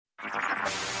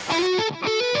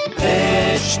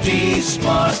HT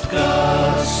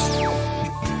Smartcast.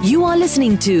 You are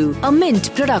listening to a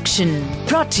Mint production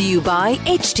brought to you by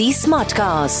HT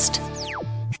Smartcast.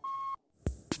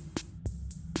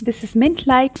 This is Mint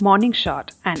Light Morning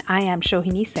Shot and I am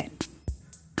Shohini Sen.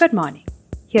 Good morning.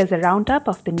 Here's a roundup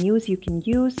of the news you can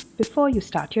use before you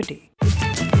start your day.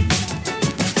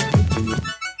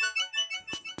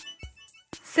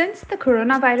 Since the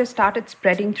coronavirus started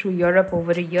spreading through Europe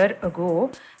over a year ago,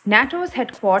 NATO's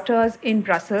headquarters in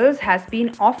Brussels has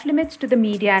been off limits to the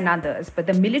media and others, but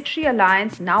the military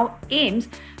alliance now aims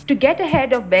to get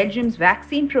ahead of Belgium's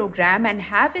vaccine program and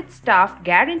have its staff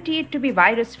guaranteed to be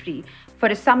virus-free for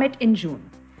a summit in June.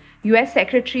 US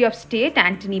Secretary of State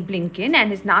Antony Blinken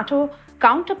and his NATO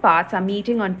counterparts are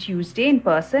meeting on Tuesday in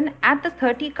person at the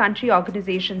 30-country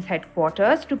organization's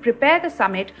headquarters to prepare the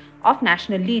summit of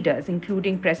national leaders,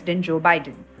 including President Joe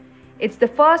Biden. It's the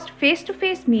first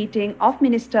face-to-face meeting of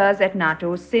ministers at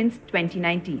NATO since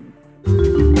 2019.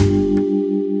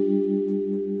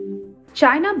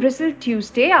 China bristled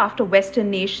Tuesday after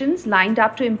Western nations lined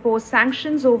up to impose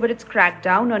sanctions over its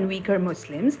crackdown on Uyghur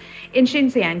Muslims in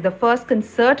Xinjiang, the first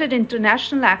concerted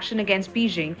international action against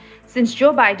Beijing since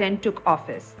Joe Biden took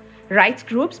office. Rights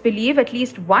groups believe at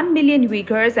least 1 million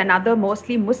Uyghurs and other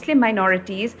mostly Muslim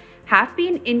minorities have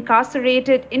been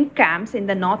incarcerated in camps in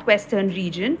the northwestern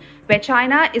region, where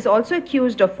China is also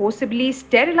accused of forcibly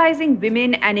sterilizing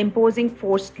women and imposing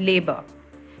forced labor.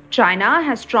 China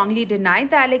has strongly denied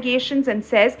the allegations and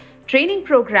says training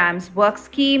programs, work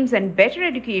schemes, and better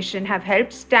education have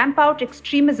helped stamp out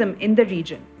extremism in the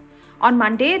region. On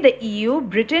Monday, the EU,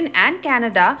 Britain, and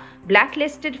Canada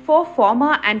blacklisted 4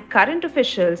 former and current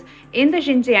officials in the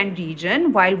Xinjiang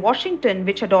region, while Washington,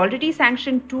 which had already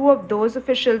sanctioned 2 of those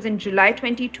officials in July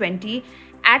 2020,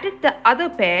 added the other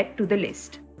pair to the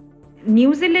list.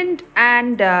 New Zealand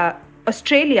and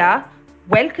Australia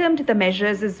welcomed the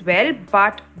measures as well,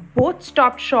 but both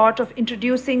stopped short of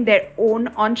introducing their own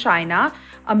on China,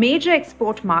 a major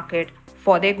export market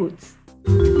for their goods.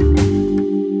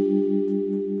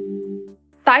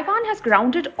 Taiwan has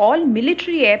grounded all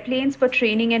military airplanes for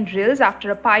training and drills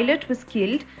after a pilot was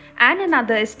killed and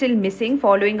another is still missing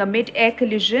following a mid-air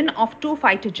collision of 2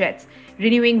 fighter jets.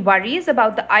 Renewing worries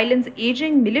about the island's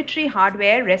aging military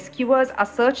hardware, rescuers are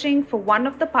searching for one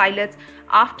of the pilots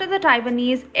after the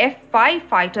Taiwanese F-5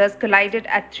 fighters collided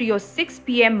at 3:06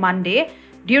 p.m. Monday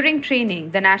during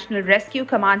training, the National Rescue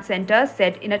Command Center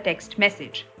said in a text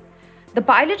message. The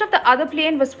pilot of the other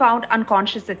plane was found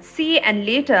unconscious at sea and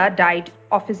later died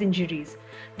of his injuries.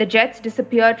 The jets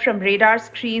disappeared from radar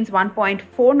screens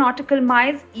 1.4 nautical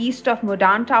miles east of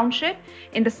Modan Township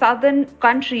in the southern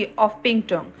country of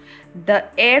Pingtung. The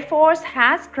Air Force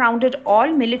has grounded all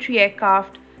military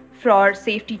aircraft for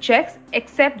safety checks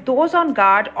except those on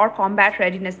guard or combat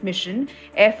readiness mission,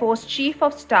 Air Force Chief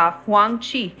of Staff Huang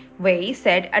Chi-wei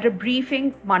said at a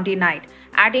briefing Monday night,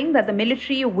 adding that the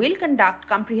military will conduct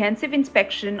comprehensive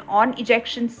inspection on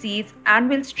ejection seats and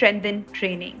will strengthen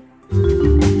training.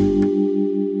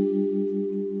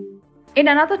 In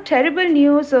another terrible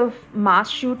news of mass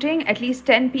shooting, at least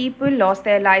 10 people lost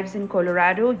their lives in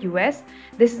Colorado, US.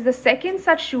 This is the second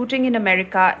such shooting in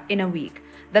America in a week.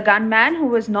 The gunman, who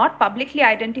was not publicly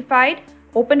identified,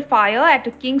 opened fire at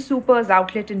a King Soopers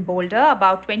outlet in Boulder,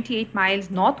 about 28 miles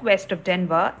northwest of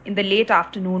Denver, in the late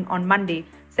afternoon on Monday,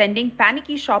 sending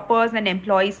panicky shoppers and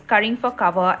employees scurrying for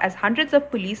cover as hundreds of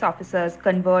police officers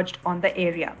converged on the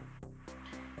area.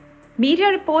 Media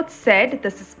reports said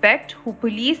the suspect, who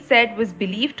police said was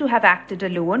believed to have acted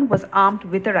alone, was armed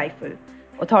with a rifle.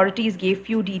 Authorities gave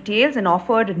few details and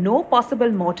offered no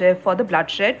possible motive for the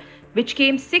bloodshed, which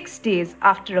came 6 days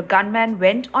after a gunman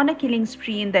went on a killing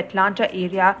spree in the Atlanta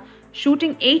area,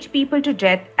 shooting 8 people to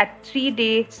death at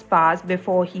 3-day spas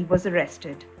before he was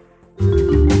arrested.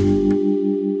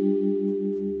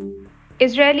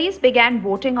 Israelis began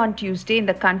voting on Tuesday in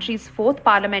the country's 4th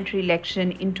parliamentary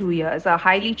election in 2 years, a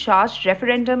highly charged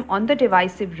referendum on the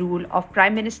divisive rule of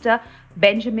Prime Minister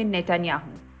Benjamin Netanyahu.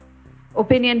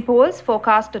 Opinion polls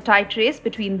forecast a tight race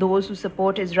between those who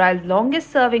support Israel's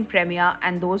longest-serving premier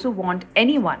and those who want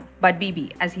anyone but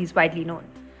Bibi, as he's widely known.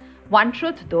 One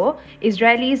truth, though,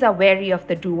 Israelis are wary of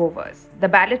the do-overs. The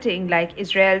balloting, like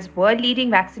Israel's world-leading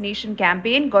vaccination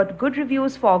campaign, got good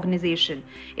reviews for organization,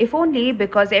 if only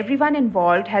because everyone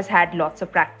involved has had lots of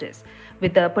practice,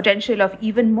 with the potential of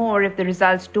even more if the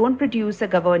results don't produce a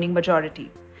governing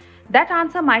majority. That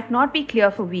answer might not be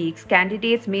clear for weeks.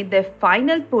 Candidates made their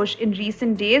final push in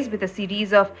recent days with a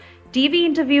series of TV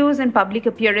interviews and public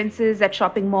appearances at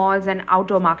shopping malls and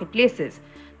outdoor marketplaces.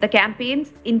 The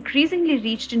campaigns increasingly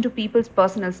reached into people's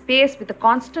personal space with a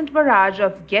constant barrage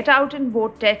of get out and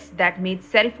vote texts that made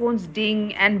cell phones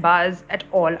ding and buzz at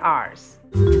all hours.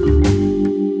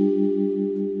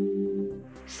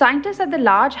 Scientists at the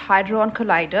Large Hadron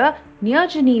Collider near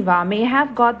Geneva may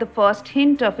have got the first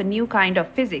hint of a new kind of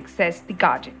physics, says The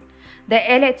Guardian. The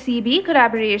LHCb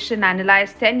collaboration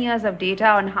analyzed 10 years of data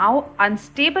on how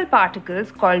unstable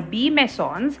particles called B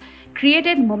mesons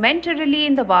created momentarily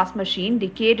in the vast machine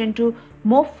decayed into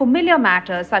more familiar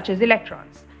matter such as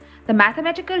electrons. The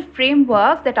mathematical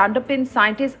framework that underpins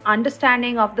scientists'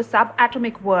 understanding of the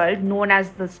subatomic world, known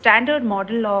as the Standard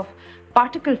Model of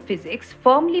Particle Physics,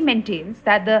 firmly maintains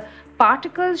that the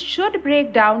particles should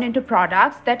break down into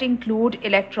products that include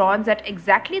electrons at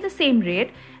exactly the same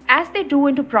rate as they do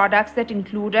into products that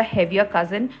include a heavier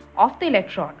cousin of the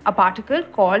electron, a particle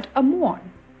called a muon.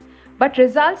 But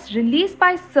results released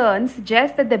by CERN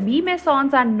suggest that the B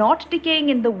mesons are not decaying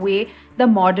in the way the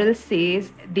model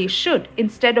says they should.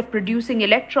 Instead of producing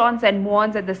electrons and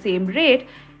muons at the same rate,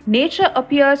 nature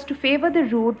appears to favor the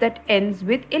route that ends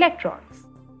with electrons.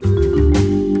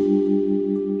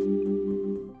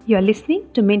 You are listening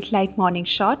to Mint Light Morning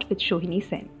Shot with Shohini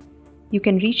Sen. You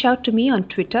can reach out to me on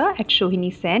Twitter at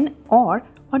Shohini Sen or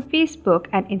on Facebook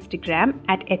and Instagram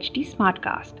at HT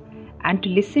Smartcast. And to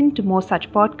listen to more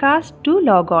such podcasts, do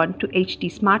log on to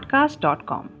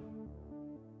htsmartcast.com.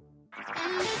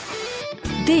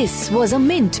 This was a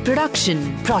Mint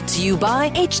production brought to you by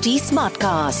HT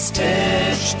Smartcast.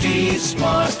 HT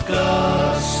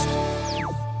Smartcast.